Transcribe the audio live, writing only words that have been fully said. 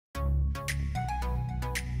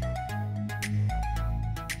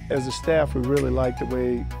as a staff, we really like the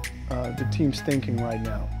way the team's thinking right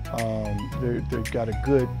now. They've got a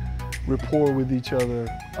good rapport with each other.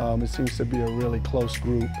 It seems to be a really close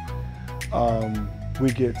group. We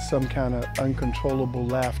get some kind of uncontrollable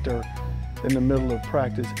laughter in the middle of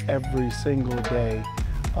practice every single day.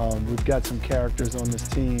 We've got some characters on this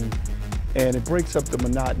team, and it breaks up the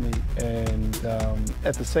monotony, and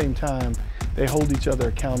at the same time, they hold each other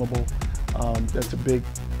accountable. That's a big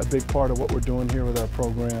part of what we're doing here with our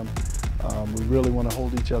program. We really want to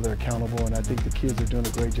hold each other accountable, and I think the kids are doing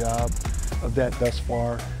a great job of that thus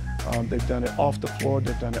far. They've done it off the floor,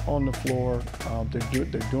 they've done it on the floor,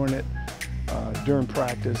 they're doing it during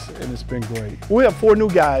practice, and it's been great. We have 4 new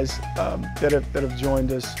guys that have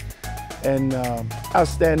joined us, and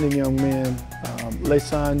outstanding young men.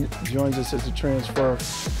 Leonard joins us as a transfer.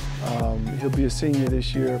 He'll be a senior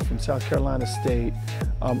this year from South Carolina State,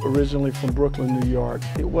 originally from Brooklyn, New York.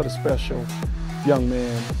 What a special young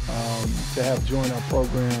man to have joined our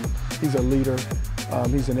program. He's a leader.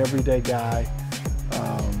 He's an everyday guy.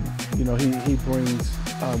 You know, he brings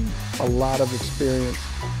a lot of experience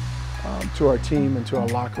to our team and to our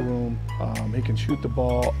locker room. He can shoot the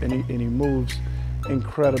ball, and he moves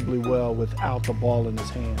incredibly well without the ball in his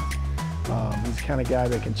hands. He's the kind of guy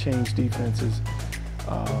that can change defenses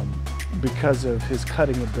because of his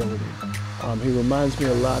cutting ability. He reminds me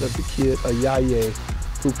a lot of the kid, Ayaye,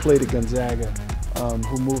 who played at Gonzaga,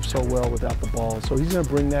 who moved so well without the ball. So he's going to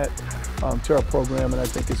bring that to our program, and I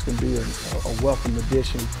think it's going to be a welcome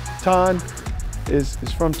addition. Tan is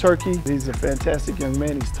from Turkey. He's a fantastic young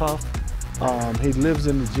man. He's tough. He lives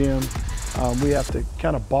in the gym. We have to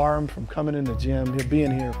kind of bar him from coming in the gym. He'll be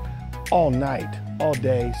in here all night, all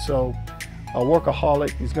day. So a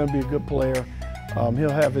workaholic. He's going to be a good player. He'll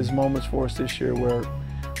have his moments for us this year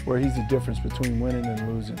where he's the difference between winning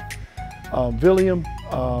and losing. William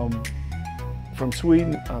from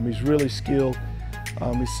Sweden, he's really skilled.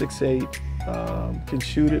 He's 6'8", can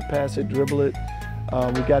shoot it, pass it, dribble it.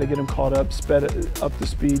 We got to get him caught up, sped up the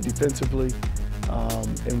speed defensively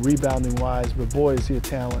and rebounding wise, but boy, is he a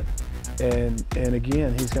talent. And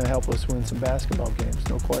again, he's going to help us win some basketball games,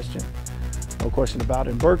 no question about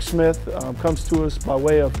it. And Burke Smith comes to us by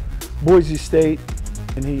way of Boise State,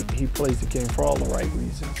 and he plays the game for all the right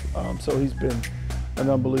reasons. So he's been an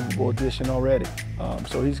unbelievable addition already.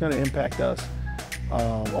 So he's going to impact us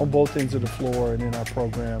on both ends of the floor and in our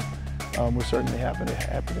program. We're certainly happy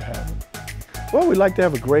to have him. Well, we'd like to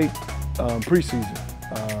have a great preseason.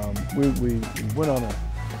 We went on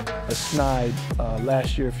a snide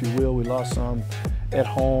last year, if you will. We lost some at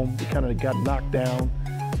home. We kind of got knocked down,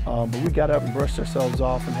 but we got up and brushed ourselves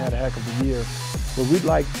off and had a heck of a year. But we'd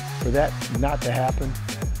like for that not to happen.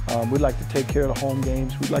 We'd like to take care of the home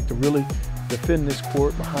games. We'd like to really defend this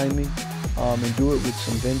court behind me and do it with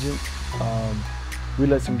some vengeance. We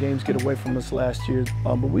let some games get away from us last year,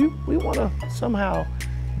 but we want to somehow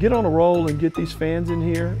get on a roll and get these fans in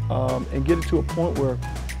here and get it to a point where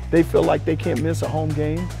they feel like they can't miss a home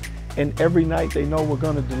game, and every night they know we're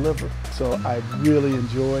going to deliver. So I really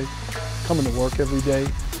enjoy coming to work every day,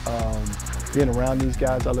 being around these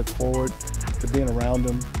guys. I look forward to being around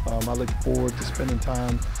them. I look forward to spending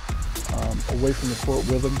time away from the court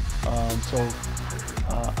with them.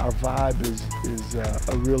 Our vibe is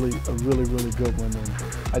a really good one, and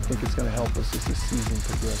I think it's going to help us as this season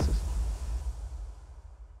progresses.